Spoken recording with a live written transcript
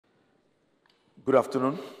Good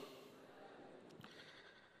afternoon.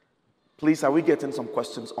 Please, are we getting some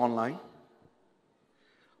questions online?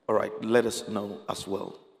 All right, let us know as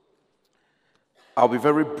well. I'll be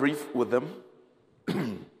very brief with them.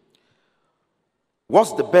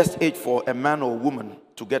 What's the best age for a man or woman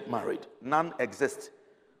to get married? None exists.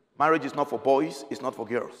 Marriage is not for boys, it's not for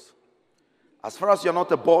girls. As far as you're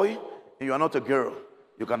not a boy and you are not a girl,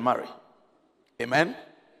 you can marry. Amen?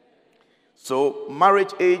 So,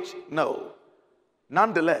 marriage age, no.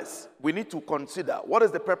 Nonetheless, we need to consider what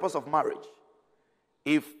is the purpose of marriage.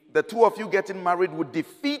 If the two of you getting married would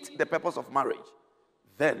defeat the purpose of marriage,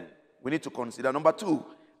 then we need to consider. Number two,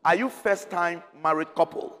 are you first-time married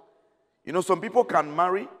couple? You know, some people can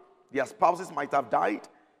marry, their spouses might have died,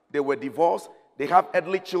 they were divorced, they have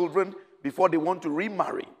elderly children before they want to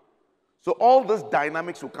remarry. So all these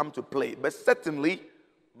dynamics will come to play. But certainly,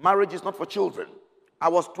 marriage is not for children. I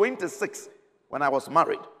was 26 when I was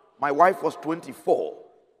married. My wife was 24.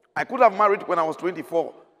 I could have married when I was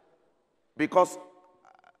 24 because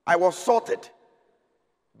I was sorted.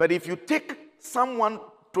 But if you take someone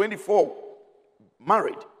 24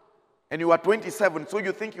 married and you are 27, so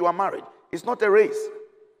you think you are married, it's not a race.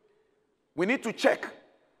 We need to check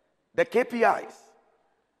the KPIs.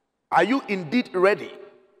 Are you indeed ready?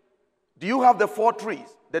 Do you have the 4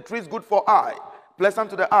 trees? The trees good for eye,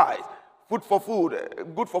 pleasant to the eyes, food for food,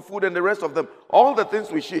 good for food, and the rest of them. All the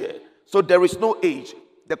things we share. So there is no age.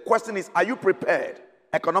 The question is, are you prepared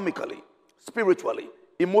economically, spiritually,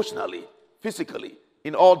 emotionally, physically,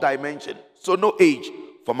 in all dimensions? So no age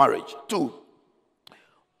for marriage. 2,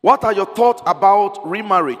 what are your thoughts about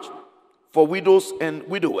remarriage for widows and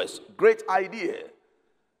widowers? Great idea.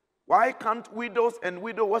 Why can't widows and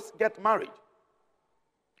widowers get married?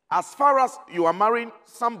 As far as you are marrying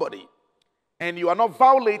somebody and you are not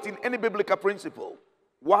violating any biblical principle,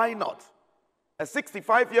 why not? A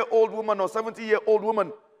 65-year-old woman or 70-year-old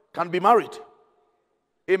woman can be married.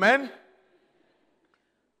 Amen?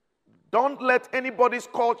 Don't let anybody's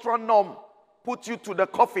cultural norm put you to the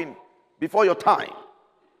coffin before your time.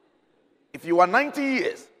 If you are 90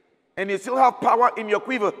 years and you still have power in your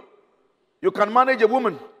quiver, you can manage a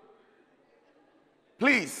woman.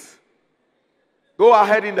 Please, go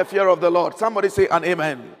ahead in the fear of the Lord. Somebody say an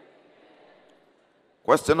amen.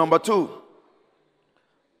 Question number 2.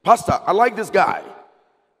 Pastor, I like this guy,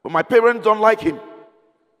 but my parents don't like him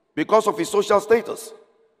because of his social status.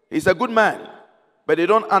 He's a good man, but they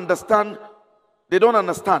don't understand.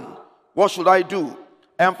 What should I do?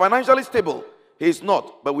 I am financially stable. He is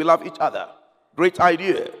not, but we love each other. Great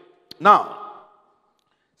idea. Now,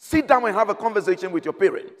 sit down and have a conversation with your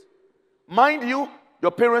parents. Mind you,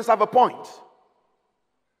 your parents have a point.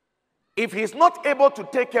 If he's not able to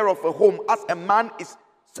take care of a home as a man is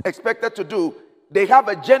expected to do, they have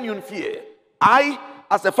a genuine fear. I,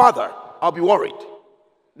 as a father, I'll be worried.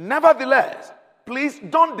 Nevertheless, please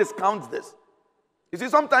don't discount this. You see,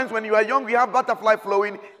 sometimes when you are young, you have butterfly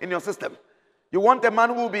flowing in your system. You want a man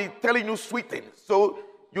who will be telling you sweet things. So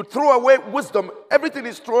you throw away wisdom. Everything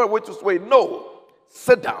is thrown away to sway. No.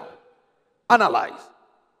 Sit down. Analyze.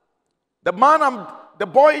 The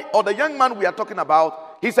boy or the young man we are talking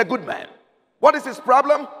about, he's a good man. What is his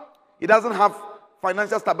problem? He doesn't have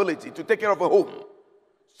financial stability to take care of a home.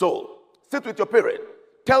 So, sit with your parent.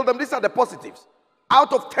 Tell them these are the positives.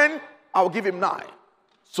 Out of 10, I'll give him 9.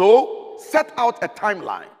 So, set out a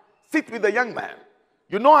timeline. Sit with the young man.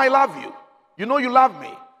 You know I love you. You know you love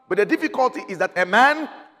me. But the difficulty is that a man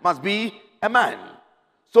must be a man.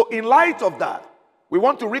 So, in light of that, we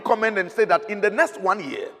want to recommend and say that in the next 1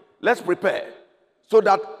 year, let's prepare so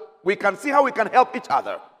that we can see how we can help each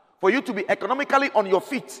other for you to be economically on your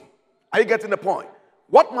feet. Are you getting the point?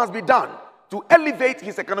 What must be done to elevate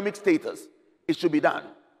his economic status? It should be done.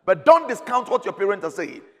 But don't discount what your parents are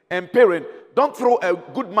saying. And parent, don't throw a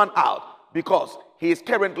good man out because he is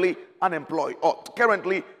currently unemployed or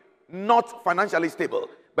currently not financially stable.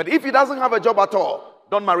 But if he doesn't have a job at all,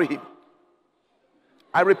 don't marry him.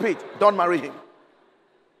 I repeat, don't marry him.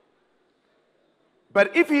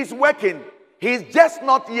 But if he's working, he's just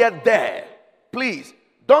not yet there. Please,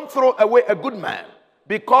 don't throw away a good man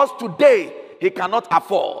because today he cannot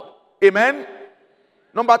afford. Amen?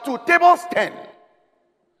 Number 2, tables 10.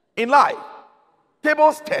 In life,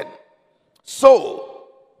 tables 10. So,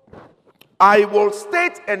 I will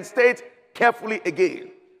state carefully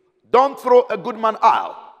again. Don't throw a good man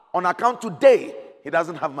out on account today he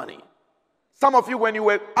doesn't have money. Some of you, when you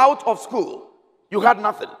were out of school, you had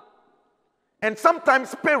nothing. And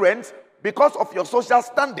sometimes parents, because of your social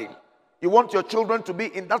standing, you want your children to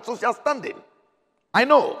be in that social standing. I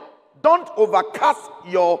know. Don't overcast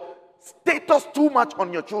your status too much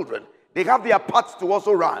on your children. They have their paths to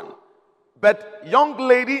also run. But young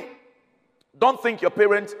lady, don't think your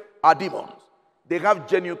parents are demons. They have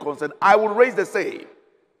genuine concern. I will raise the same.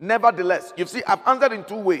 Nevertheless, you see, I've answered in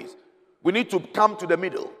two ways. We need to come to the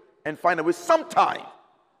middle and find a way. Sometime,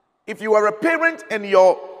 if you are a parent and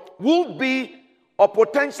your would-be or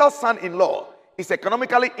potential son-in-law is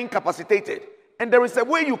economically incapacitated, and there is a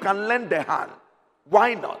way you can lend a hand,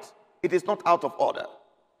 why not? It is not out of order.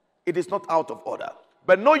 It is not out of order.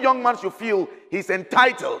 But no young man should feel he's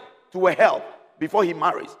entitled to a help before he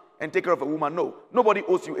marries and take care of a woman. No. Nobody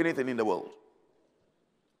owes you anything in the world.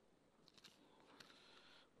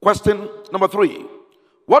 Question number 3.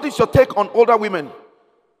 What is your take on older women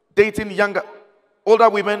dating older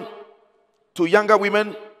women to younger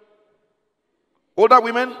women? Older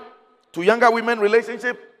women to younger women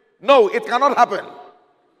relationship? No, it cannot happen.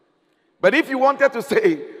 But if you wanted to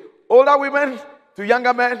say older women to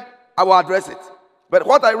younger men, I will address it. But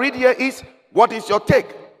what I read here is, what is your take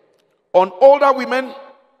on older women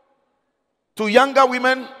to younger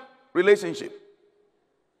women relationship?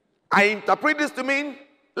 I interpret this to mean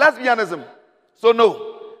lesbianism. So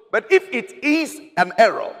no. But if it is an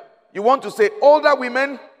error, you want to say older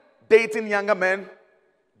women dating younger men,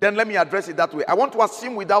 then let me address it that way. I want to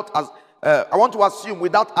assume without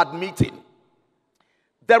admitting.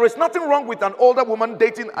 There is nothing wrong with an older woman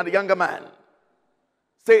dating a younger man.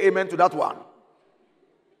 Say amen to that one.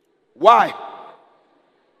 Why?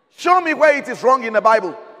 Show me where it is wrong in the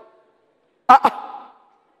Bible.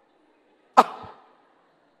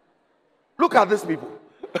 Look at these people.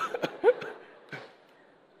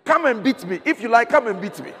 Come and beat me. If you like, come and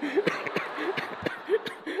beat me.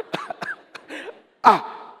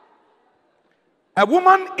 A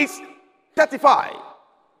woman is 35.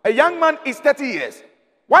 A young man is 30 years.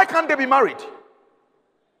 Why can't they be married?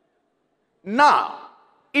 Now,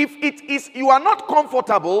 if it is you are not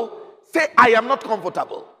comfortable, say I am not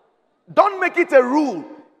comfortable. Don't make it a rule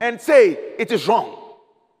and say it is wrong.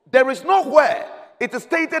 There is nowhere it is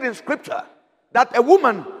stated in scripture that a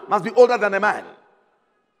woman must be older than a man.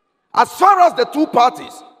 As far as the two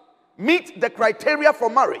parties meet the criteria for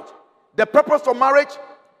marriage, the purpose for marriage,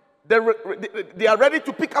 they are ready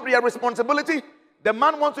to pick up their responsibility. The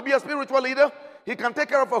man wants to be a spiritual leader. He can take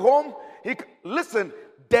care of a home. Listen,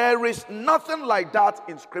 there is nothing like that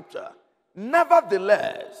in scripture.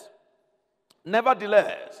 Nevertheless,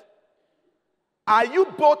 are you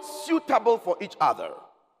both suitable for each other?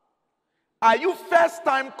 Are you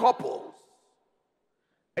first-time couples?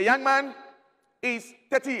 A young man is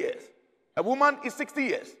 30 years. A woman is 60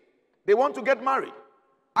 years. They want to get married.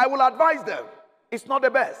 I will advise them. It's not the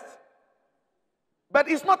best. But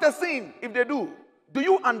it's not a sin if they do. Do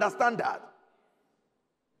you understand that?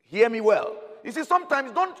 Hear me well. You see,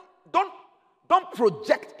 sometimes don't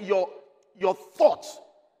project your thoughts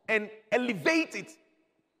and elevate it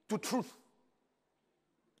to truth.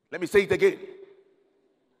 Let me say it again.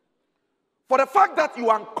 For the fact that you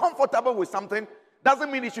are uncomfortable with something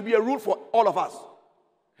doesn't mean it should be a rule for all of us.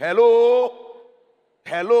 Hello?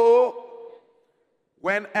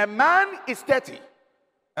 When a man is 30,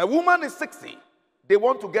 a woman is 60, they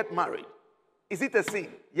want to get married. Is it a sin?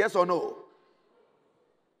 Yes or no?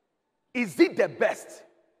 Is it the best?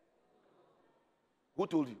 Who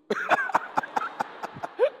told you?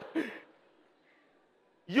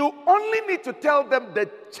 You only need to tell them the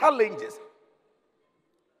challenges.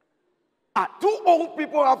 Two old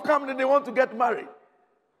people have come and they want to get married.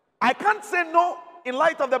 I can't say no in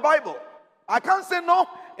light of the Bible. I can't say no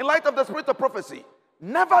in light of the spirit of prophecy.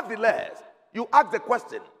 Nevertheless, you ask the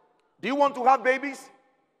question, do you want to have babies?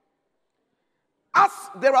 As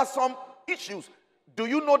there are some issues, do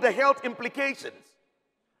you know the health implications?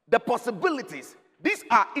 The possibilities. These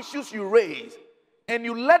are issues you raise and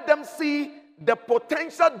you let them see the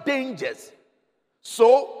potential dangers.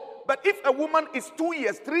 But if a woman is 2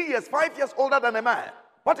 years, 3 years, 5 years older than a man,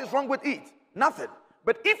 what is wrong with it? Nothing.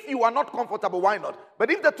 But if you are not comfortable, why not? But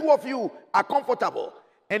if the two of you are comfortable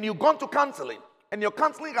and you've gone to counseling and your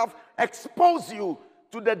counseling have exposed you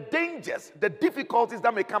to the dangers, the difficulties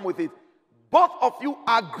that may come with it, both of you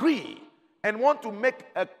agree and want to make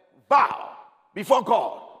a vow before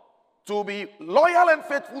God to be loyal and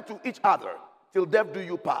faithful to each other till death do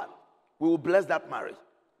you part, we will bless that marriage.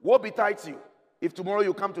 Woe betides you if tomorrow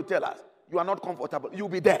you come to tell us you are not comfortable. You'll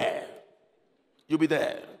be there. You'll be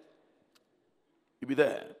there. You'll be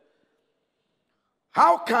there.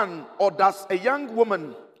 How can or does a young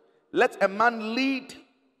woman let a man lead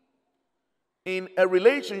in a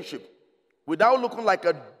relationship without looking like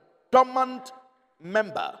a dominant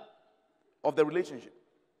member of the relationship?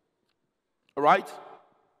 All right?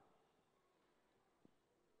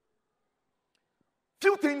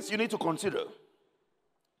 Few things you need to consider.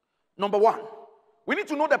 Number one, we need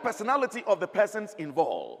to know the personality of the persons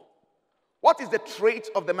involved. What is the trait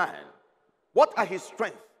of the man? What are his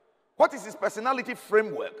strengths? What is his personality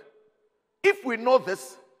framework? If we know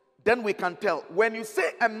this, then we can tell. When you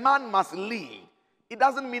say a man must lead, it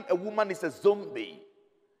doesn't mean a woman is a zombie.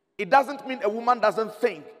 It doesn't mean a woman doesn't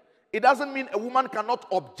think. It doesn't mean a woman cannot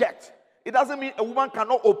object. It doesn't mean a woman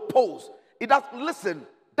cannot oppose. Listen,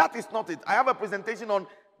 that is not it. I have a presentation on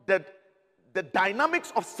the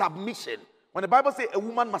dynamics of submission. When the Bible says a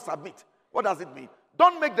woman must submit, what does it mean?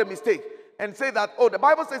 Don't make the mistake and say that, oh, the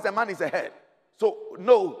Bible says a man is a head. So,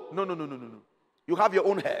 no. You have your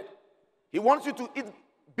own head. He wants you to eat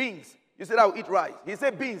beans. You said, I'll eat rice. He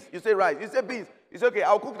said beans. You say rice. He said beans. It's okay.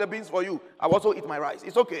 I'll cook the beans for you. I'll also eat my rice.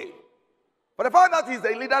 It's okay. But the fact that he's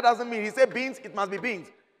a leader doesn't mean he said beans, it must be beans.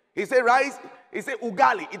 He said rice, he said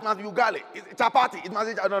ugali, it must be ugali. Chapati, it must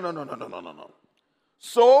be... No.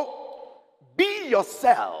 So, be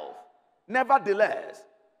yourself. Nevertheless,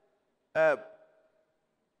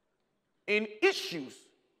 in issues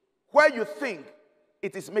where you think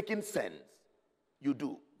it is making sense, you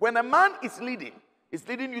do. When a man is leading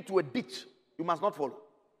you to a ditch, you must not follow.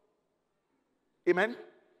 Amen?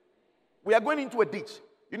 We are going into a ditch.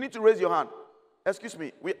 You need to raise your hand. Excuse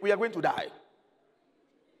me, we are going to die.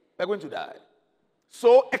 We are going to die.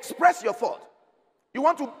 So express your thought. You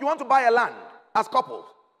want to buy a land as couples.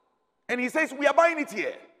 And he says, we are buying it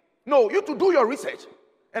here. No, you to do your research.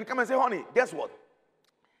 And come and say, honey, guess what?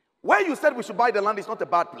 Where you said we should buy the land is not a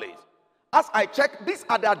bad place. As I check, these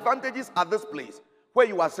are the advantages at this place where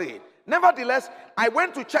you are saying. Nevertheless, I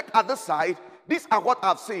went to check at this side. These are what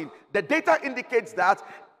I've seen. The data indicates that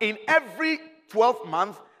in every 12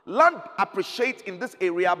 months, land appreciates in this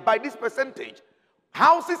area by this percentage.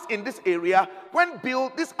 Houses in this area, when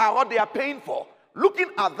built, these are what they are paying for. Looking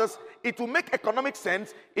at this, it will make economic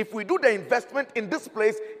sense if we do the investment in this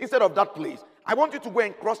place instead of that place. I want you to go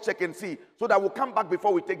and cross-check and see so that we'll come back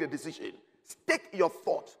before we take the decision. Stake your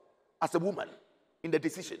thought as a woman in the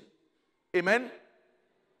decision. Amen?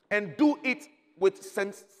 And do it with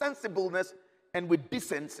sensibleness and with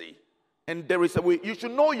decency. And there is a way. You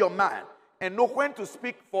should know your man and know when to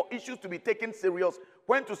speak for issues to be taken serious,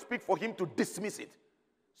 when to speak for him to dismiss it.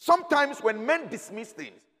 Sometimes when men dismiss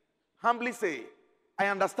things, humbly say, I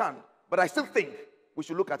understand, but I still think we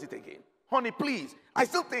should look at it again. Honey, please, I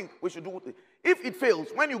still think we should do it. If it fails,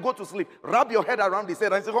 when you go to sleep, wrap your head around his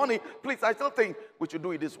head and say, honey, please, I still think we should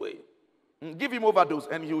do it this way. Give him overdose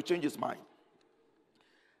and he will change his mind.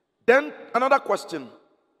 Then another question.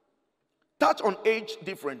 Touch on age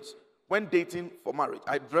difference when dating for marriage.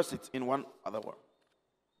 I address it in one other word.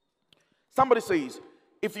 Somebody says,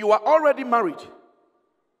 if you are already married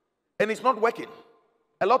and it's not working,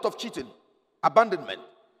 a lot of cheating, abandonment,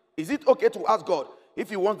 is it okay to ask God if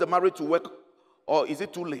he wants the marriage to work, or is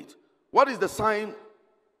it too late? What is the sign?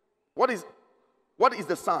 What is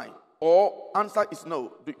the sign? Or answer is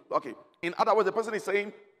no. Okay. In other words, the person is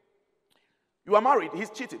saying, you are married, he's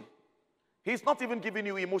cheating. He's not even giving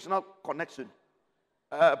you emotional connection.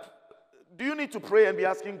 Do you need to pray and be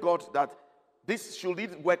asking God that this should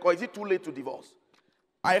it work, or is it too late to divorce?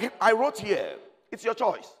 I wrote here, it's your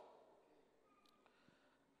choice.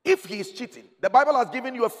 If he is cheating, the Bible has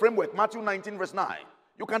given you a framework, Matthew 19 verse 9.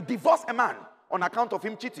 You can divorce a man on account of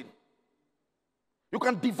him cheating. You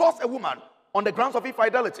can divorce a woman on the grounds of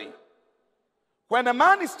infidelity. When a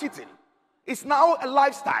man is cheating, it's now a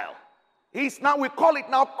lifestyle. We call it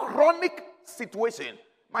now chronic situation.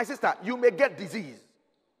 My sister, you may get disease.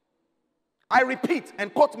 I repeat,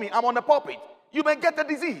 and quote me, I'm on the pulpit. You may get the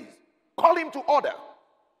disease. Call him to order.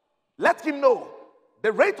 Let him know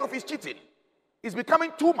the rate of his cheating is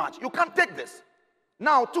becoming too much. You can't take this.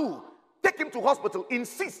 Now, two, take him to hospital.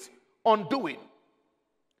 Insist on doing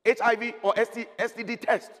HIV or STD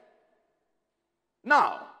test.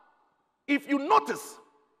 Now, if you notice,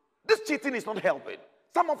 this cheating is not helping.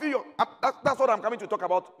 Some of you, that's what I'm coming to talk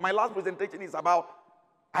about. My last presentation is about,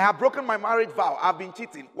 I have broken my marriage vow. I've been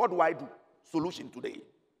cheating. What do I do? Solution today.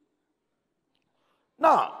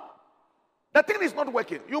 Now, the thing is not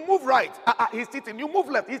working. You move right, he's cheating. You move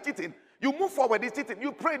left, he's cheating. You move forward, he's cheating.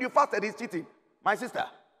 You prayed, you fasted, he's cheating. My sister,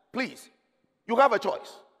 please, you have a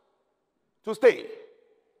choice to stay.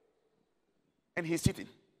 And he's cheating.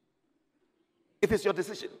 It is your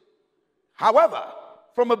decision. However,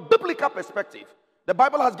 from a biblical perspective, the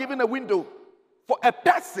Bible has given a window for a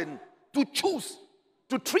person to choose,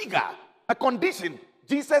 to trigger a condition.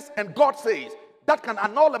 Jesus and God says that can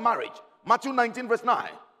annul a marriage. Matthew 19 verse 9.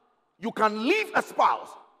 You can leave a spouse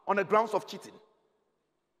on the grounds of cheating.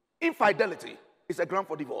 Infidelity is a ground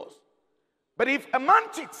for divorce. But if a man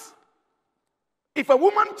cheats, if a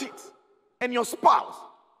woman cheats, and your spouse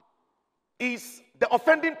is the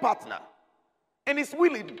offending partner and is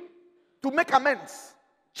willing to make amends,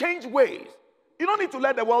 change ways, you don't need to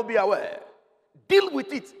let the world be aware. Deal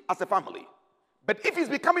with it as a family. But if it's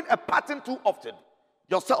becoming a pattern too often,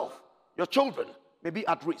 yourself, your children may be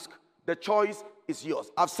at risk. The choice is yours.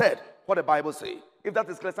 I've said what the Bible says. If that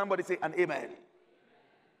is clear, somebody say an amen.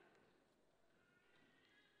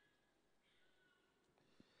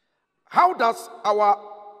 How does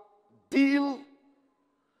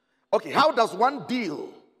one deal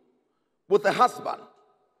with a husband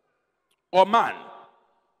or man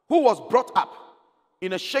who was brought up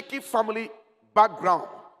in a shaky family background,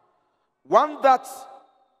 one that,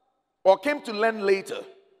 or came to learn later,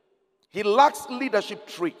 he lacks leadership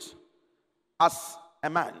traits as a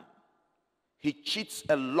man. He cheats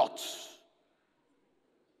a lot.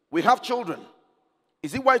 We have children.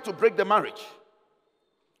 Is it wise to break the marriage?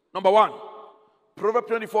 Number one, Proverbs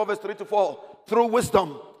 24 verse 3 to 4. Through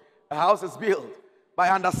wisdom, a house is built. By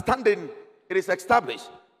understanding, it is established.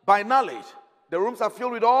 By knowledge, the rooms are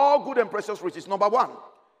filled with all good and precious riches. Number one,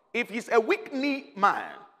 if he's a weak-knee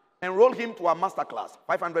man, enroll him to a master class.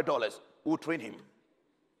 $500, we'll train him.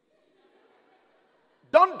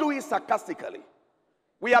 Don't do it sarcastically.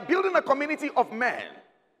 We are building a community of men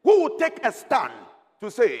who will take a stand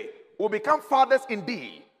to say, we'll become fathers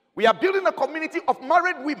indeed. We are building a community of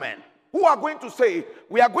married women who are going to say,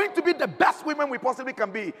 we are going to be the best women we possibly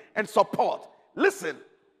can be and support. Listen,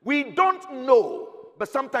 we don't know, but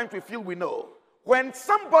sometimes we feel we know. When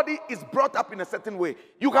somebody is brought up in a certain way,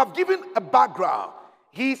 you have given a background.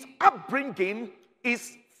 His upbringing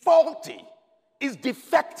is faulty, is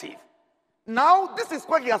defective. Now, this is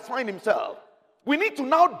where he has found himself. We need to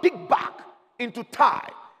now dig back into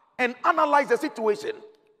time and analyze the situation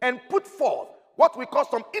and put forth what we call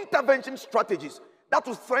some intervention strategies that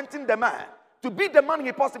will strengthen the man to be the man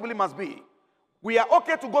he possibly must be. We are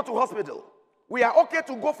okay to go to hospital. We are okay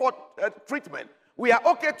to go for treatment. We are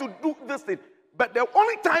okay to do this thing. But the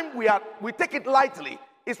only time we take it lightly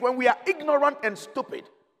is when we are ignorant and stupid.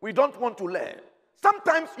 We don't want to learn.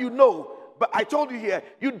 Sometimes you know, but I told you here,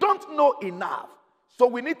 you don't know enough. So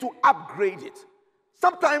we need to upgrade it.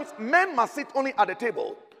 Sometimes men must sit only at the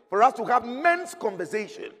table for us to have men's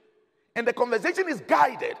conversation. And the conversation is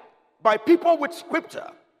guided by people with scripture,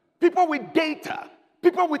 people with data,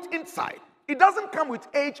 people with insight. It doesn't come with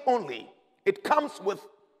age only. It comes with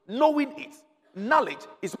knowing it. Knowledge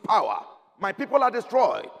is power. My people are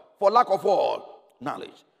destroyed for lack of all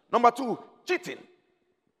knowledge. Number two, cheating.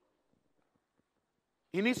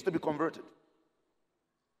 He needs to be converted.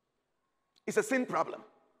 It's a sin problem.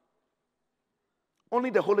 Only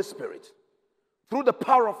the Holy Spirit, through the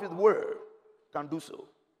power of His word, can do so.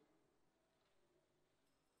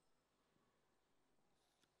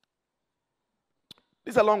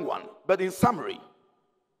 This is a long one, but in summary.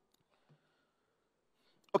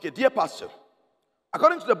 Okay, dear pastor,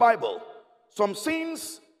 according to the Bible, some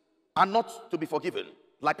sins are not to be forgiven,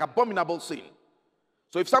 like abominable sin.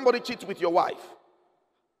 So if somebody cheats with your wife,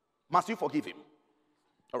 must you forgive him?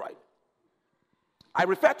 All right. I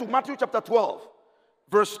refer to Matthew chapter 12,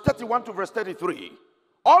 verse 31 to verse 33.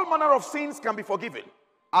 All manner of sins can be forgiven.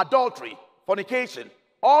 Adultery, fornication,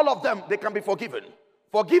 all of them, they can be forgiven.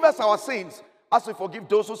 Forgive us our sins as we forgive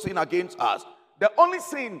those who sin against us. The only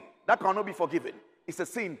sin that cannot be forgiven is a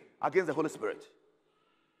sin against the Holy Spirit.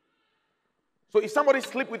 So if somebody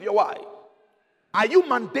sleeps with your wife, are you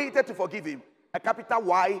mandated to forgive him? A capital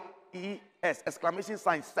Y-E-S, exclamation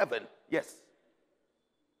sign 7. Yes.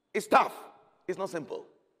 It's tough. It's not simple.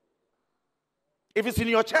 If it's in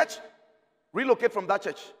your church, relocate from that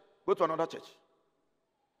church. Go to another church.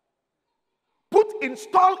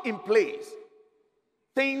 Install in place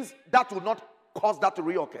things that will not cause that to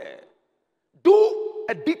reoccur. Do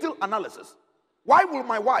a detailed analysis. Why will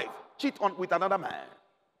my wife cheat with another man?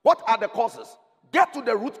 What are the causes? Get to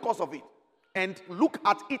the root cause of it and look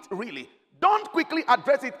at it really. Don't quickly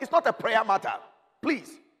address it. It's not a prayer matter.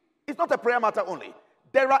 Please. It's not a prayer matter only.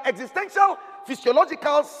 There are existential,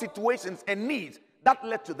 physiological situations and needs that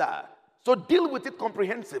led to that. So deal with it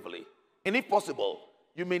comprehensively. And if possible,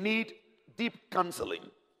 you may need deep counseling.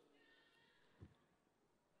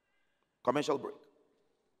 Commercial break.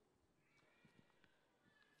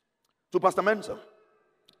 To Pastor Mensah,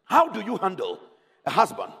 how do you handle a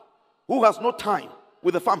husband who has no time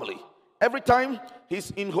with the family? Every time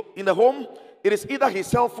he's in the home, it is either his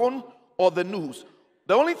cell phone or the news.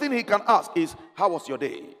 The only thing he can ask is, how was your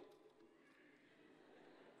day?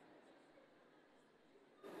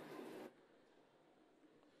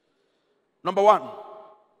 Number one,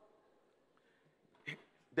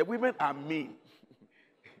 the women are mean.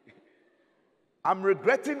 I'm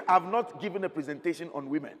regretting I've not given a presentation on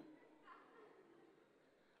women.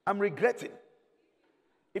 I'm regretting.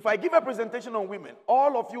 If I give a presentation on women,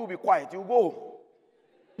 all of you will be quiet. You go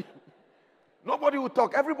home. Nobody will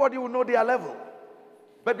talk. Everybody will know their level.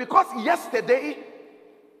 But because yesterday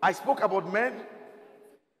I spoke about men,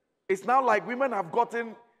 it's now like women have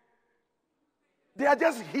gotten, they are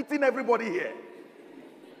just hitting everybody here.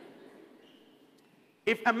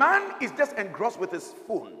 If a man is just engrossed with his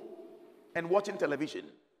phone and watching television,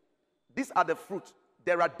 these are the fruit.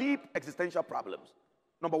 There are deep existential problems.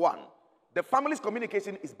 Number one, the family's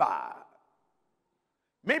communication is bad.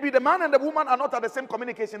 Maybe the man and the woman are not at the same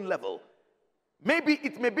communication level. Maybe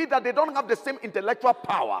it may be that they don't have the same intellectual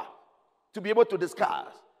power to be able to discuss.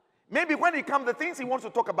 Maybe when it comes to the things he wants to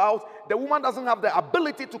talk about, the woman doesn't have the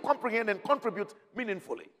ability to comprehend and contribute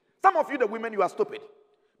meaningfully. Some of you, the women, you are stupid.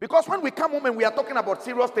 Because when we come home and we are talking about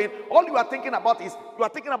serious things, all you are thinking about is, you are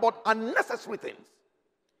thinking about unnecessary things.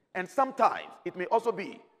 And sometimes, it may also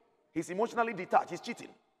be, he's emotionally detached, he's cheating.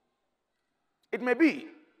 It may be,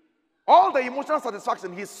 all the emotional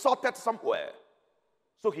satisfaction he's sorted somewhere,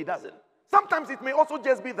 so he doesn't. Sometimes it may also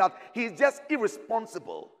just be that he's just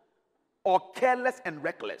irresponsible or careless and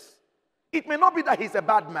reckless. It may not be that he's a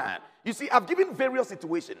bad man. You see, I've given various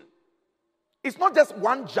situations. It's not just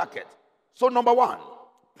one jacket. So number one,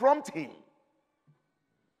 prompt him.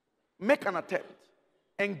 Make an attempt.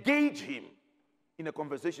 Engage him in a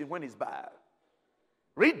conversation when he's bad.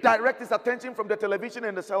 Redirect his attention from the television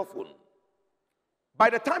and the cell phone. By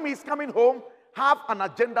the time he's coming home, have an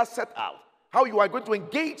agenda set out. How you are going to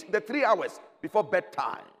engage the 3 hours before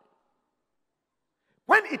bedtime.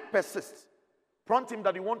 When it persists, prompt him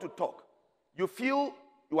that you want to talk. You feel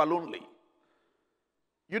you are lonely.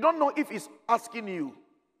 You don't know if he's asking you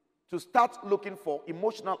to start looking for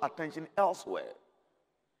emotional attention elsewhere.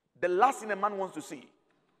 The last thing a man wants to see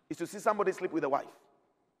is to see somebody sleep with a wife.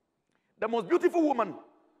 The most beautiful woman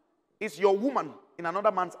is your woman in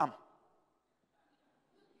another man's arm.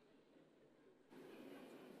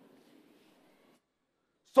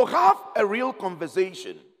 So have a real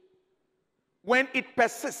conversation. When it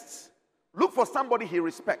persists, look for somebody he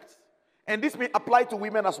respects. And this may apply to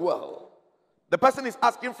women as well. The person is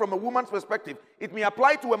asking from a woman's perspective. It may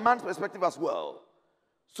apply to a man's perspective as well.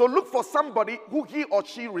 So look for somebody who he or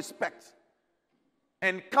she respects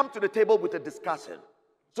and come to the table with a discussion.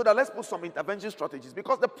 So that let's put some intervention strategies.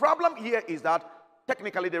 Because the problem here is that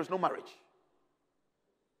technically there is no marriage.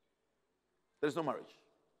 There is no marriage.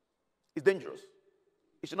 It's dangerous.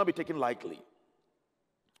 It should not be taken lightly.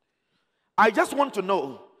 I just want to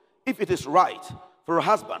know if it is right for a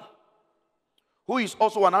husband who is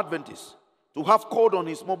also an Adventist to have code on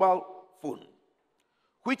his mobile phone,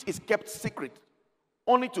 which is kept secret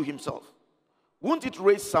only to himself. Won't it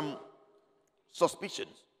raise some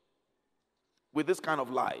suspicions with this kind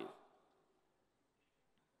of life?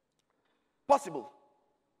 Possible.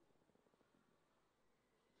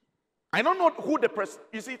 I don't know who the person,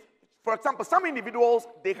 you see, for example, some individuals,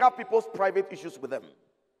 they have people's private issues with them.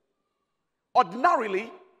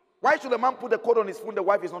 Ordinarily, why should a man put a code on his phone the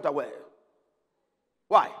wife is not aware?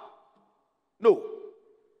 Why? No.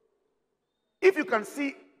 If you can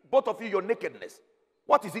see both of you your nakedness,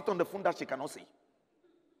 what is it on the phone that she cannot see?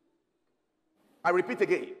 I repeat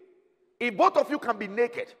again. If both of you can be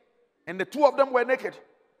naked, and the two of them were naked,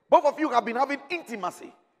 both of you have been having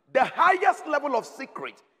intimacy, the highest level of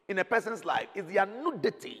secret in a person's life is their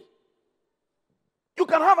nudity. You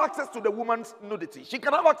can have access to the woman's nudity. She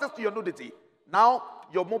can have access to your nudity. Now,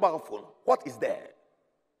 your mobile phone, what is there?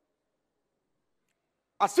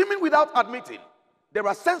 Assuming without admitting, there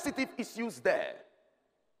are sensitive issues there.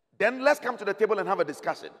 Then let's come to the table and have a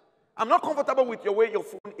discussion. I'm not comfortable with your way your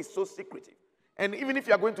phone is so secretive. And even if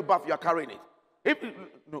you are going to bath, you are carrying it.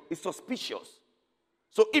 No, it's suspicious.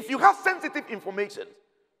 So if you have sensitive information,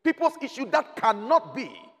 people's issue that cannot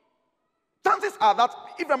be, chances are that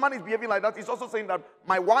if a man is behaving like that, he's also saying that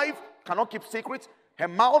my wife cannot keep secrets, her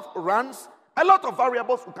mouth runs, a lot of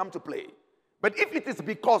variables will come to play. But if it is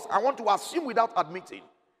because I want to assume without admitting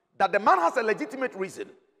that the man has a legitimate reason,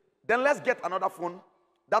 then let's get another phone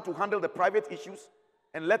that will handle the private issues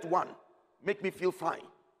and let one make me feel fine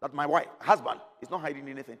that my husband is not hiding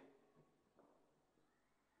anything.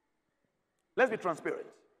 Let's be transparent.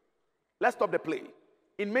 Let's stop the play.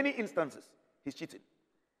 In many instances, he's cheating.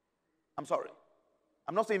 I'm sorry.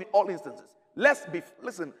 I'm not saying in all instances. Let's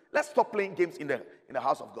stop playing games in the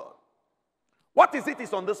house of God. What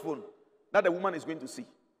is on this phone that the woman is going to see?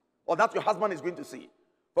 Or that your husband is going to see?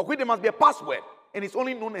 For which there must be a password, and it's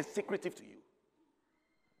only known as secretive to you.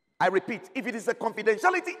 I repeat, if it is a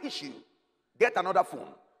confidentiality issue, get another phone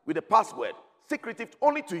with a password, secretive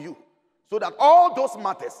only to you, so that all those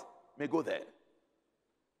matters may go there.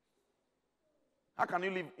 How can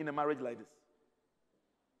you live in a marriage like this?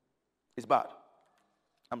 It's bad.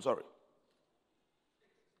 I'm sorry.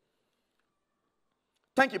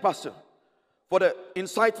 Thank you, Pastor, for the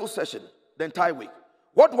insightful session the entire week.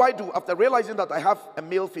 What do I do after realizing that I have a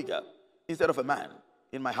male figure instead of a man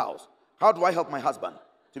in my house? How do I help my husband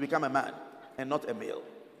to become a man and not a male?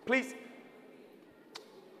 Please.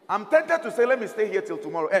 I'm tempted to say, let me stay here till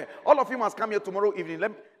tomorrow. Hey, all of you must come here tomorrow evening.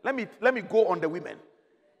 Let me go on the women.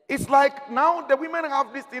 It's like now the women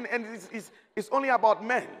have this thing and it's only about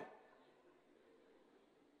men.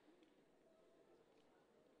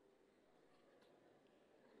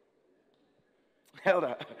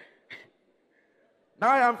 Elder. Now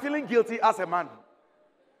I am feeling guilty as a man.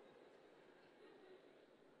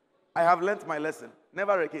 I have learnt my lesson.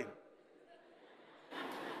 Never again.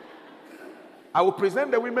 I will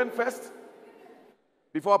present the women first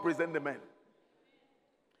before I present the men.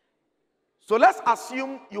 So let's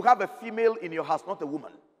assume you have a female in your house, not a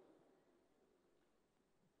woman.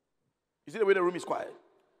 You see the way the room is quiet?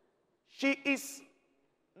 She is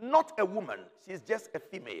not a woman. She is just a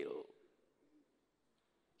female.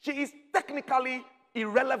 She is technically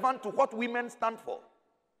irrelevant to what women stand for.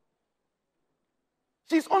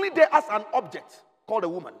 She's only there as an object called a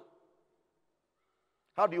woman.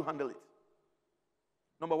 How do you handle it?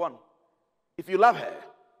 Number one, if you love her,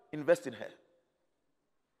 invest in her.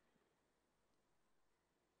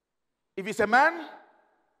 If it's a man,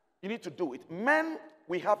 you need to do it. Men,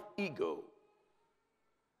 we have ego.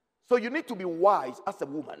 So you need to be wise as a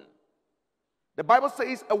woman. The Bible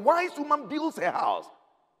says a wise woman builds her house,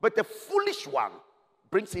 but a foolish one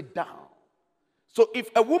brings it down. So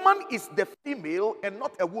if a woman is the female and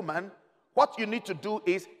not a woman, what you need to do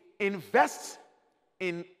is invest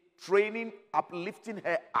in training, uplifting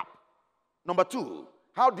her up. Number two,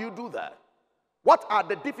 how do you do that? What are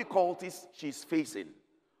the difficulties she's facing?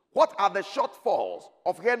 What are the shortfalls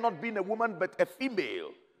of her not being a woman but a female?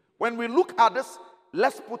 When we look at this,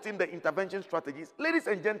 let's put in the intervention strategies. Ladies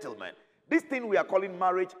and gentlemen, this thing we are calling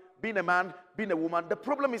marriage, being a man, being a woman, the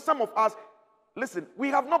problem is some of us, listen, we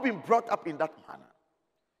have not been brought up in that manner.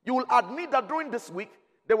 You will admit that during this week,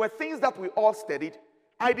 there were things that we all studied.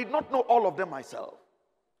 I did not know all of them myself.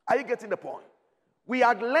 Are you getting the point? We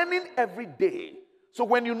are learning every day. So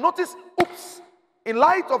when you notice, oops, in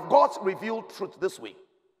light of God's revealed truth this week,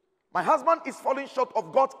 my husband is falling short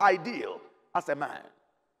of God's ideal as a man.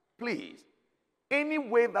 Please, any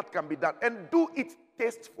way that can be done, and do it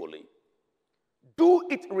tastefully. Do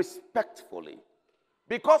it respectfully.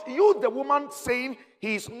 Because you, the woman, saying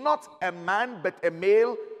he is not a man but a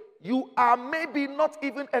male, you are maybe not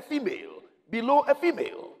even a female, below a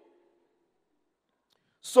female.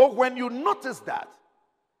 So when you notice that,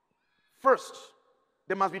 first,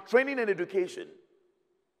 there must be training and education.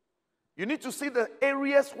 You need to see the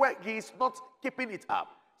areas where he is not keeping it up.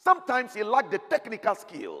 Sometimes he lacks the technical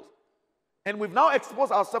skills. And we've now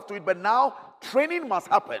exposed ourselves to it, but now training must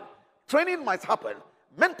happen. Training must happen.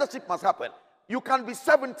 Mentorship must happen. You can be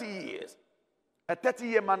 70 years. A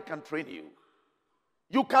 30-year man can train you.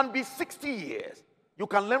 You can be 60 years. You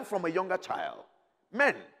can learn from a younger child.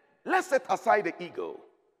 Men, let's set aside the ego.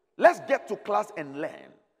 Let's get to class and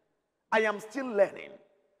learn. I am still learning.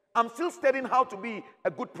 I'm still studying how to be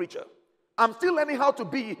a good preacher. I'm still learning how to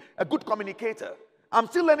be a good communicator. I'm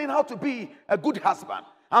still learning how to be a good husband.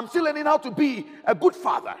 I'm still learning how to be a good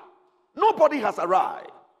father. Nobody has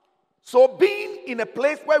arrived. So being in a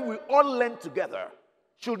place where we all learn together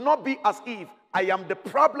should not be as if I am the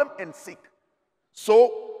problem and sick.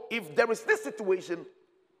 So if there is this situation,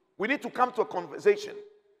 we need to come to a conversation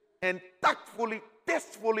and tactfully,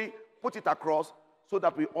 tastefully put it across so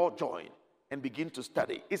that we all join and begin to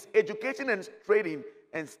study. It's education and training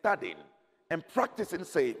and studying and practicing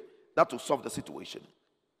same that will solve the situation.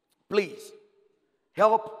 Please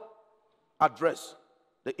help address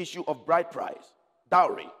the issue of bride price,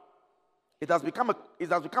 dowry. It has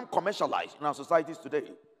become commercialized in our societies today.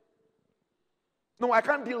 No, I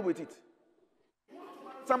can't deal with it.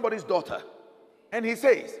 Somebody's daughter, and he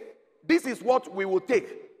says, this is what we will take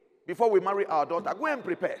before we marry our daughter. Go and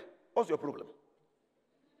prepare. What's your problem?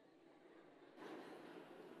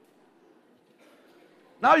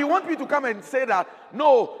 Now you want me to come and say that,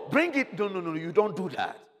 no, bring it. No, you don't do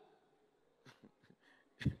that.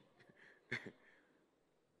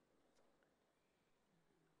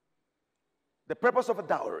 The purpose of a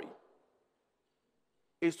dowry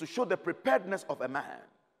is to show the preparedness of a man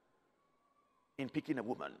in picking a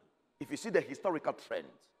woman. If you see the historical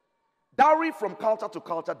trends, dowry from culture to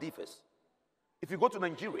culture differs. If you go to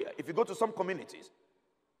Nigeria, if you go to some communities,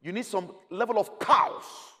 you need some level of cows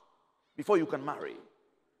before you can marry.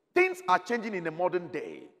 Things are changing in the modern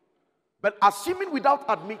day. But assuming without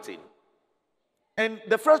admitting, and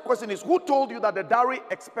the first question is, who told you that the dowry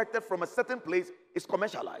expected from a certain place is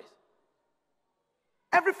commercialized?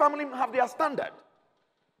 Every family have their standard.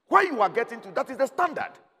 Where you are getting to, that is the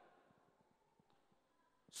standard.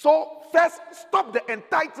 So first, stop the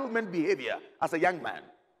entitlement behavior as a young man.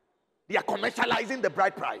 They are commercializing the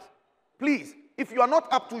bride price. Please, if you are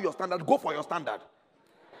not up to your standard, go for your standard.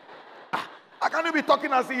 I can't be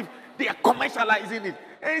talking as if they are commercializing it.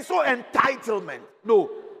 And it's so entitlement. No.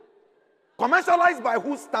 Commercialized by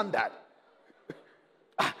whose standard?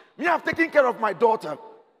 Me, I've taken care of my daughter.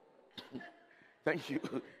 Thank you.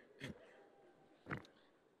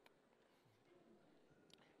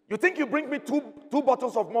 You think you bring me two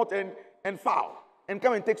bottles of malt and fowl and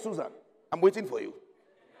come and take Susan? I'm waiting for you.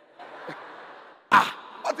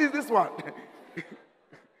 What is this one?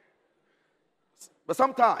 But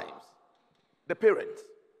sometimes, the parents,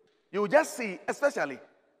 you just see, especially,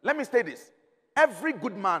 let me say this. Every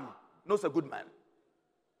good man knows a good man.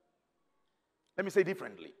 Let me say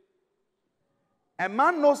differently. A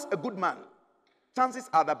man knows a good man. Chances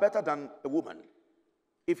are they're better than a woman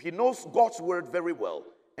if he knows God's word very well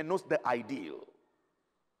and knows the ideal.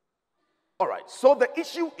 All right, so the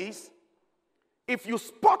issue is, if you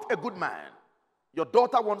spot a good man, your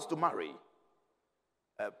daughter wants to marry,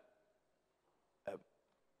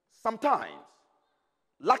 sometimes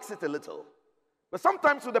lacks it a little, but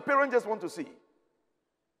sometimes the parents just want to see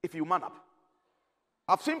if you man up.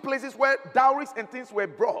 I've seen places where dowries and things were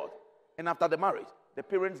brought, and after the marriage, the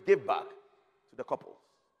parents gave back to the couples.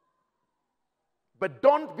 But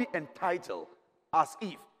don't be entitled as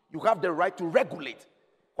if you have the right to regulate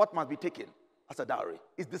what must be taken as a dowry.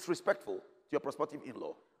 It's disrespectful to your prospective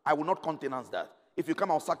in-law. I will not countenance that. If you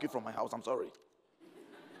come, I'll sack you from my house. I'm sorry.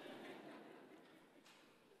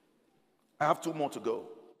 I have 2 more to go.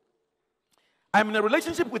 I'm in a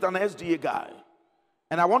relationship with an SDA guy,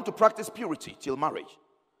 and I want to practice purity till marriage.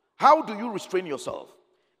 How do you restrain yourself,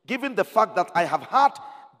 given the fact that I have had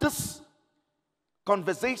this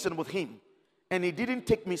conversation with him, and he didn't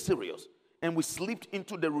take me serious, and we slipped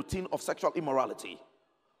into the routine of sexual immorality,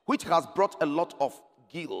 which has brought a lot of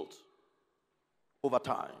guilt over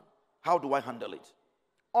time? How do I handle it?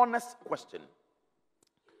 Honest question.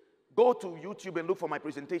 Go to YouTube and look for my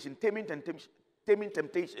presentation, Taming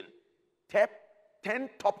Temptation. 10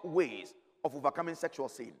 top ways of overcoming sexual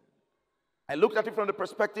sin. I looked at it from the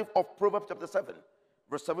perspective of Proverbs chapter 7,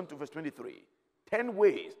 verse 7 to verse 23. 10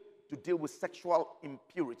 ways to deal with sexual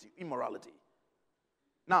impurity, immorality.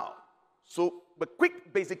 Now, so the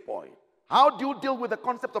quick basic point. How do you deal with the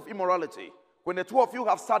concept of immorality when the two of you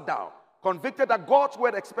have sat down, convicted that God's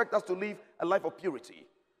word expects us to live a life of purity?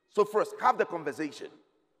 So first, have the conversation.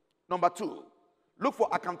 Number 2, look for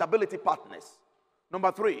accountability partners. Number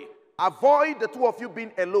 3, avoid the two of you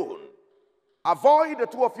being alone. Avoid the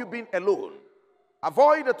two of you being alone.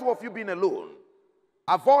 Avoid the two of you being alone.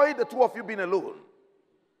 Avoid the two of you being alone.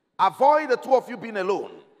 Avoid the two of you being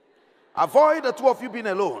alone. Avoid the two of you being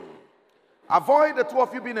alone. Avoid the two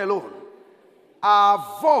of you being alone.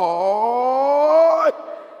 Avoid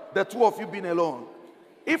the two of you being alone.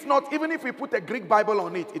 If not, even if we put a Greek Bible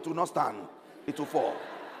on it, it will not stand. It will fall.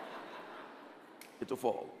 It will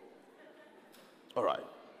fall. All right.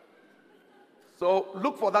 So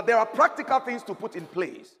look for that. There are practical things to put in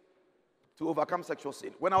place to overcome sexual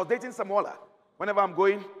sin. When I was dating Samuela, whenever I'm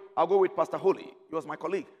going, I'll go with Pastor Holy. He was my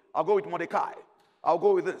colleague. I'll go with Mordecai. I'll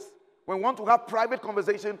go with this. When we want to have private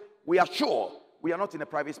conversation, we are sure we are not in a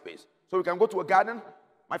private space. So we can go to a garden.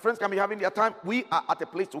 My friends can be having their time. We are at a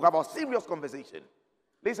place to have our serious conversation.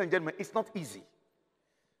 Ladies and gentlemen, it's not easy.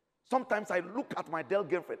 Sometimes I look at my dear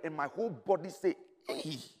girlfriend and my whole body say,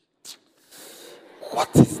 hey, what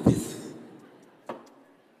is this?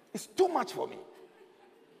 It's too much for me.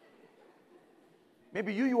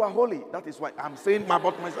 Maybe you are holy. That is why I'm saying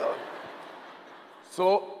about myself.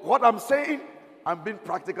 So what I'm saying, I'm being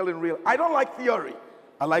practical and real. I don't like theory.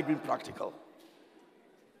 I like being practical.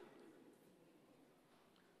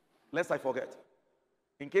 Lest I forget,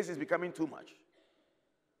 in case it's becoming too much.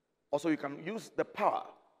 Also, you can use the power.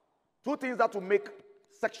 2 things that will make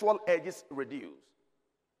sexual urges reduce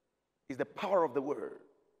is the power of the word.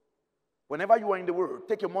 Whenever you are in the word,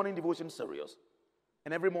 take your morning devotion serious.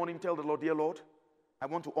 And every morning tell the Lord, dear Lord, I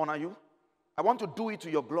want to honor you. I want to do it to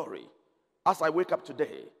your glory. As I wake up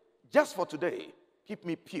today, just for today, keep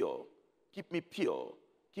me pure. Keep me pure.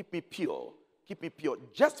 Keep me pure. Keep me pure.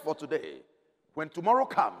 Just for today. When tomorrow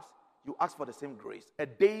comes, you ask for the same grace. A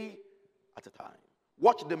day at a time.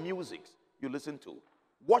 Watch the music you listen to.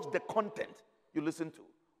 Watch the content you listen to.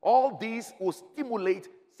 All these will stimulate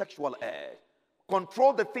sexual urge.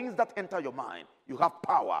 Control the things that enter your mind. You have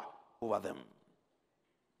power over them.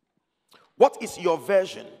 What is your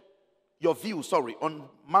view, on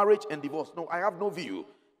marriage and divorce? No, I have no view.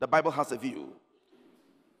 The Bible has a view.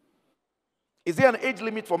 Is there an age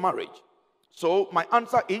limit for marriage? So my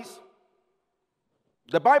answer is,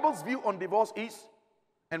 the Bible's view on divorce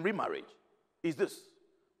and remarriage is this.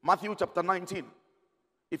 Matthew chapter 19.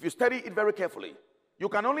 If you study it very carefully, you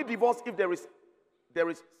can only divorce if there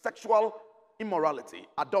is sexual immorality,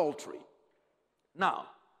 adultery. Now,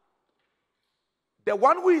 the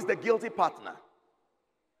one who is the guilty partner,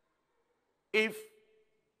 if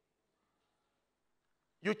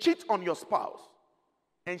you cheat on your spouse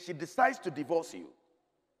and she decides to divorce you,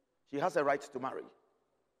 she has a right to marry.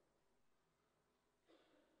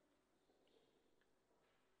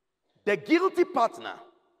 The guilty partner,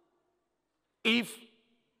 if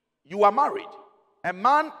you are married, a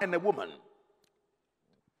man and a woman.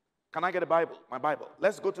 Can I get a Bible? My Bible.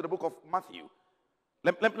 Let's go to the book of Matthew.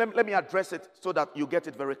 Let me address it so that you get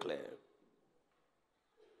it very clear.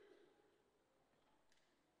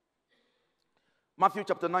 Matthew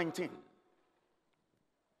chapter 19.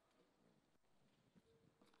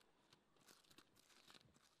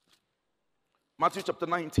 Matthew chapter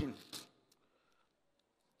 19.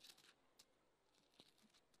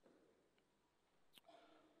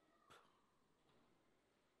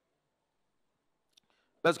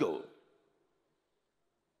 Let's go.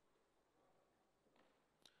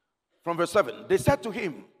 From verse 7. They said to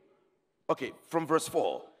him, from verse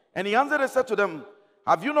 4. And he answered and said to them,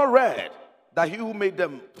 have you not read that he who made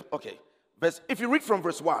them, if you read from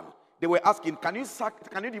verse 1, they were asking, can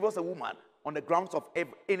you divorce a woman on the grounds of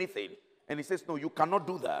anything? And he says, no, you cannot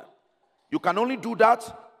do that. You can only do that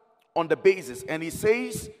on the basis. And he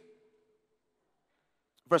says,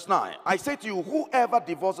 verse 9, I say to you, whoever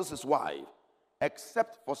divorces his wife,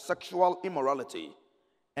 except for sexual immorality,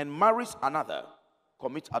 and marries another,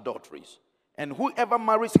 commits adulteries. And whoever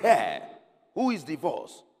marries her, who is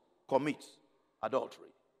divorced, commits adultery.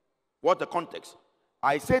 What the context?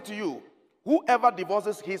 I say to you, whoever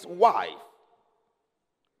divorces his wife,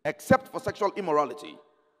 except for sexual immorality,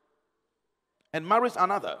 and marries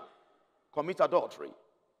another, commits adultery.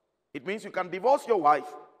 It means you can divorce your wife,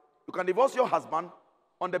 you can divorce your husband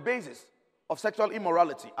on the basis of sexual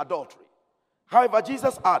immorality, adultery. However,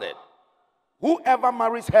 Jesus added, whoever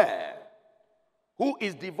marries her who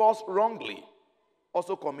is divorced wrongly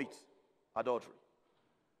also commits adultery.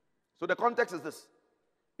 So the context is this.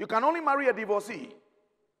 You can only marry a divorcee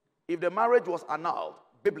if the marriage was annulled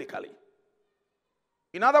biblically.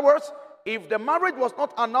 In other words, if the marriage was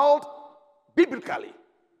not annulled biblically,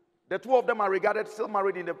 the two of them are regarded still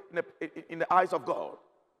married in the eyes of God.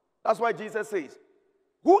 That's why Jesus says,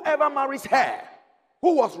 whoever marries her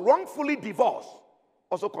who was wrongfully divorced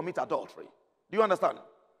also commits adultery. Do you understand?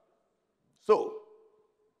 So,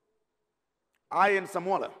 I and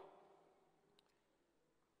Samuela,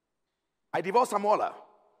 I divorced Samuela,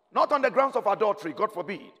 not on the grounds of adultery, God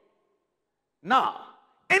forbid. Now,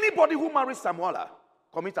 anybody who marries Samuela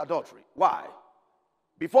commits adultery. Why?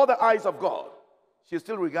 Before the eyes of God, she is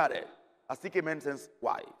still regarded as T.K. Mensah's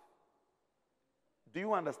wife. Do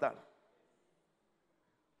you understand?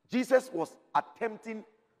 Jesus was attempting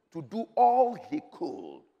to do all he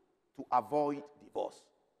could to avoid divorce.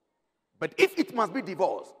 But if it must be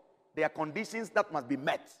divorce, there are conditions that must be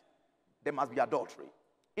met. There must be adultery.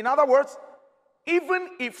 In other words, even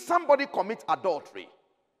if somebody commits adultery,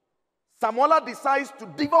 Samuela decides to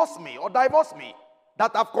divorce me or divorce me,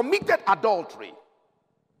 that I've committed adultery,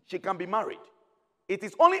 she can be married. It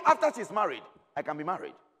is only after she's married I can be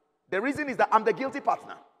married. The reason is that I'm the guilty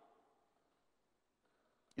partner.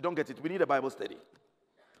 You don't get it. We need a Bible study.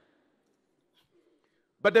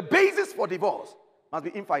 But the basis for divorce must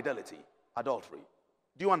be infidelity, adultery.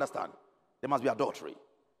 Do you understand? There must be adultery.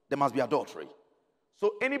 There must be adultery.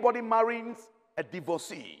 So anybody marrying a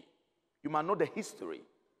divorcee, you must know the history.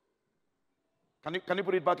 Can you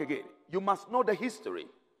put it back again? You must know the history.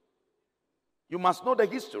 You must know the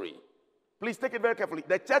history. Please take it very carefully.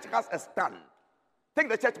 The church has a stand. Take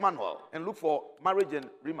the church manual and look for marriage and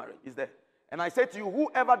remarriage. It's there. And I say to you,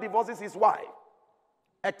 whoever divorces his wife,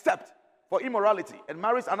 except for immorality, and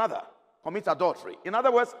marries another, commits adultery. In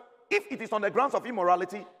other words, if it is on the grounds of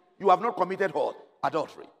immorality, you have not committed what?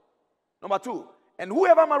 Adultery. Number 2, and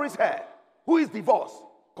whoever marries her, who is divorced,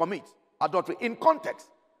 commits adultery. In context,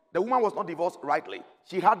 the woman was not divorced rightly.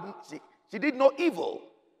 She did no evil,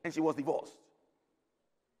 and she was divorced.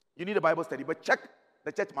 You need a Bible study, but check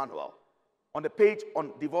the church manual on the page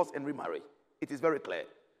on divorce and remarriage. It is very clear.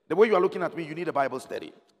 The way you are looking at me, you need a Bible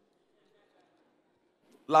study.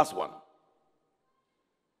 Last one.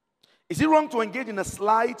 Is it wrong to engage in a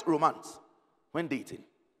slight romance when dating?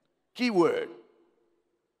 Keyword,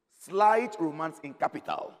 slight romance in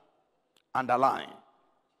capital, underline,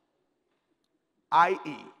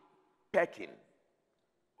 i.e., pecking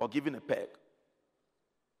or giving a peck.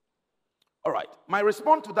 All right, my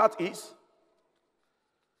response to that is,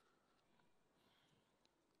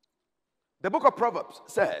 the book of Proverbs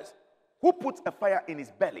says, who puts a fire in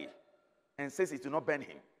his belly and says it will not burn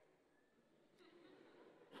him?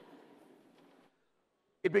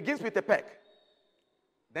 It begins with a peck.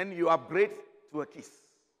 Then you upgrade to a kiss.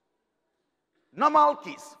 Normal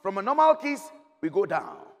kiss. From a normal kiss, we go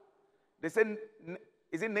down. They say,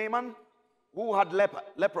 is it Naaman who had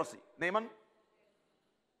leprosy? Naaman?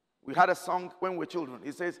 We had a song when we were children.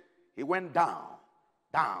 It says, he went down,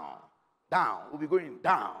 down, down. We'll be going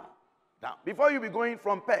down, down. Before you be going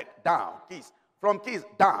from peck, down, kiss. From kiss,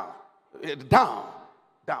 down, down,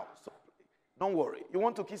 down. So, don't worry. You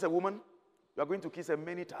want to kiss a woman? You are going to kiss her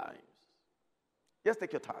many times. Just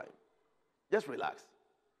take your time. Just relax.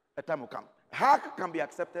 A time will come. Hug can be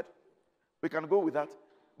accepted. We can go with that.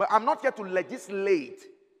 But I'm not here to legislate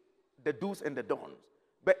the do's and the don'ts.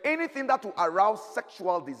 But anything that will arouse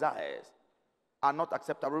sexual desires are not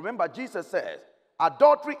acceptable. Remember, Jesus says,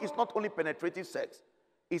 adultery is not only penetrative sex,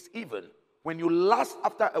 it's even when you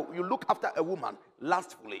you look after a woman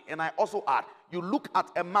lustfully. And I also add, you look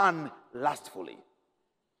at a man lustfully.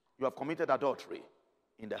 You have committed adultery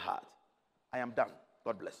in the heart. I am done.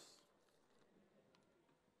 God bless.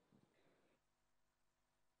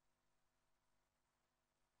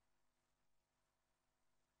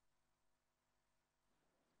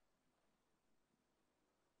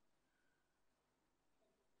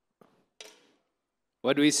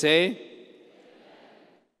 What do we say?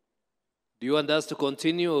 Do you want us to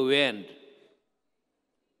continue or we end?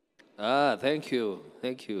 Thank you.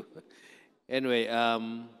 Thank you. Anyway,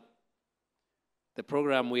 the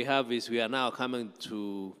program we have is we are now coming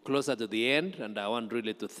to closer to the end, and I want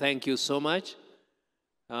really to thank you so much.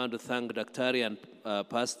 I want to thank Dr. and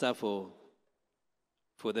Pastor for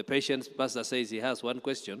the patience. Pastor says he has one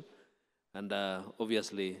question, and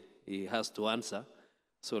obviously he has to answer.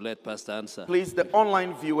 So let Pastor answer. Please, the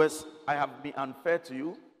online viewers, I have been unfair to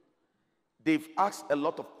you. They've asked a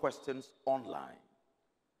lot of questions online,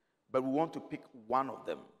 but we want to pick one of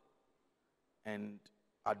them and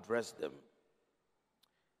address them.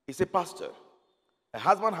 He said, Pastor, a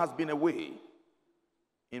husband has been away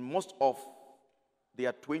in most of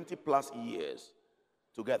their 20 plus years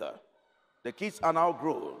together. The kids are now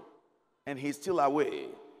grown and he's still away.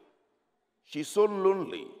 She's so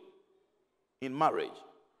lonely in marriage.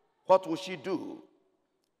 What will she do?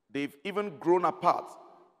 They've even grown apart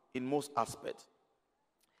in most aspects.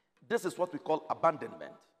 This is what we call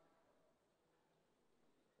abandonment.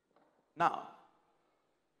 Now,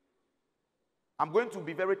 I'm going to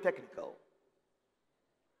be very technical.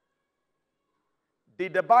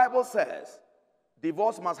 The Bible says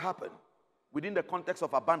divorce must happen within the context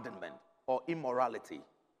of abandonment or immorality.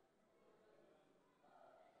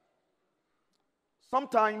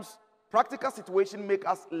 Sometimes practical situations make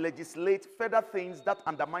us legislate further things that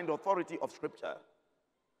undermine the authority of Scripture.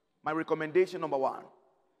 My recommendation number one,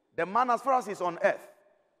 the man, as far as he's on earth,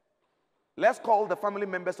 let's call the family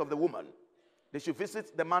members of the woman. They should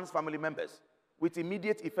visit the man's family members with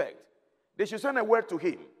immediate effect. They should send a word to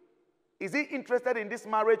him. Is he interested in this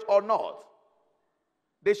marriage or not?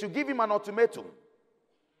 They should give him an ultimatum.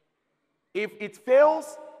 If it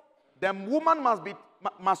fails, the woman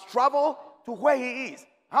must travel to where he is.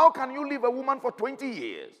 How can you leave a woman for 20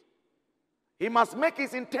 years? He must make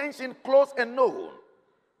his intention close and known.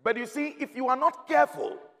 But you see, if you are not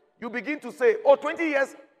careful, you begin to say, oh, 20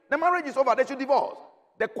 years, the marriage is over, they should divorce.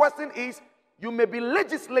 The question is, you may be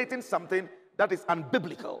legislating something that is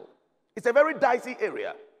unbiblical. It's a very dicey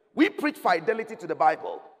area. We preach fidelity to the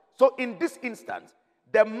Bible. So in this instance,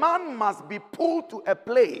 the man must be pulled to a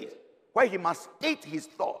place where he must state his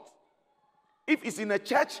thoughts. If he's in a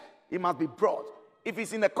church, he must be brought. If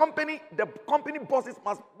he's in a company, the company bosses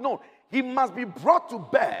must know. He must be brought to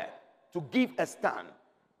bear to give a stand.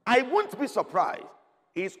 I won't be surprised.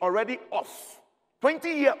 He's already off.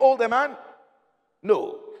 20-year-old man?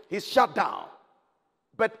 No, he's shut down.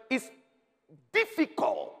 But it's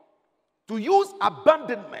difficult to use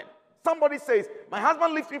abandonment. Somebody says, my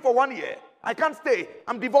husband leaves me for 1 year. I can't stay.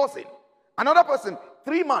 I'm divorcing. Another person,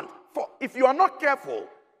 3 months. If you are not careful,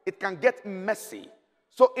 it can get messy.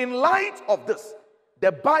 So in light of this,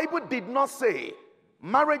 the Bible did not say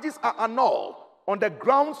marriages are annulled on the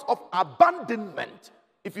grounds of abandonment.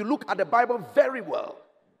 If you look at the Bible very well.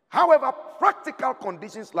 However, practical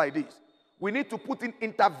conditions like this, we need to put in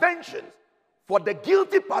interventions for the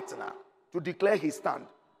guilty partner to declare his stand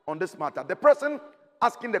on this matter. The person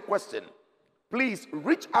asking the question, please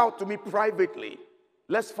reach out to me privately.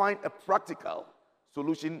 Let's find a practical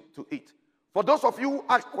solution to it. For those of you who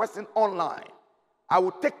ask questions online, I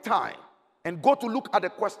will take time and go to look at the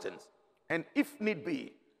questions. And if need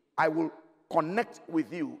be, I will connect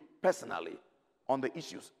with you personally on the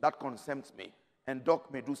issues that concerns me. And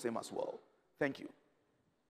Doc may do same as well. Thank you.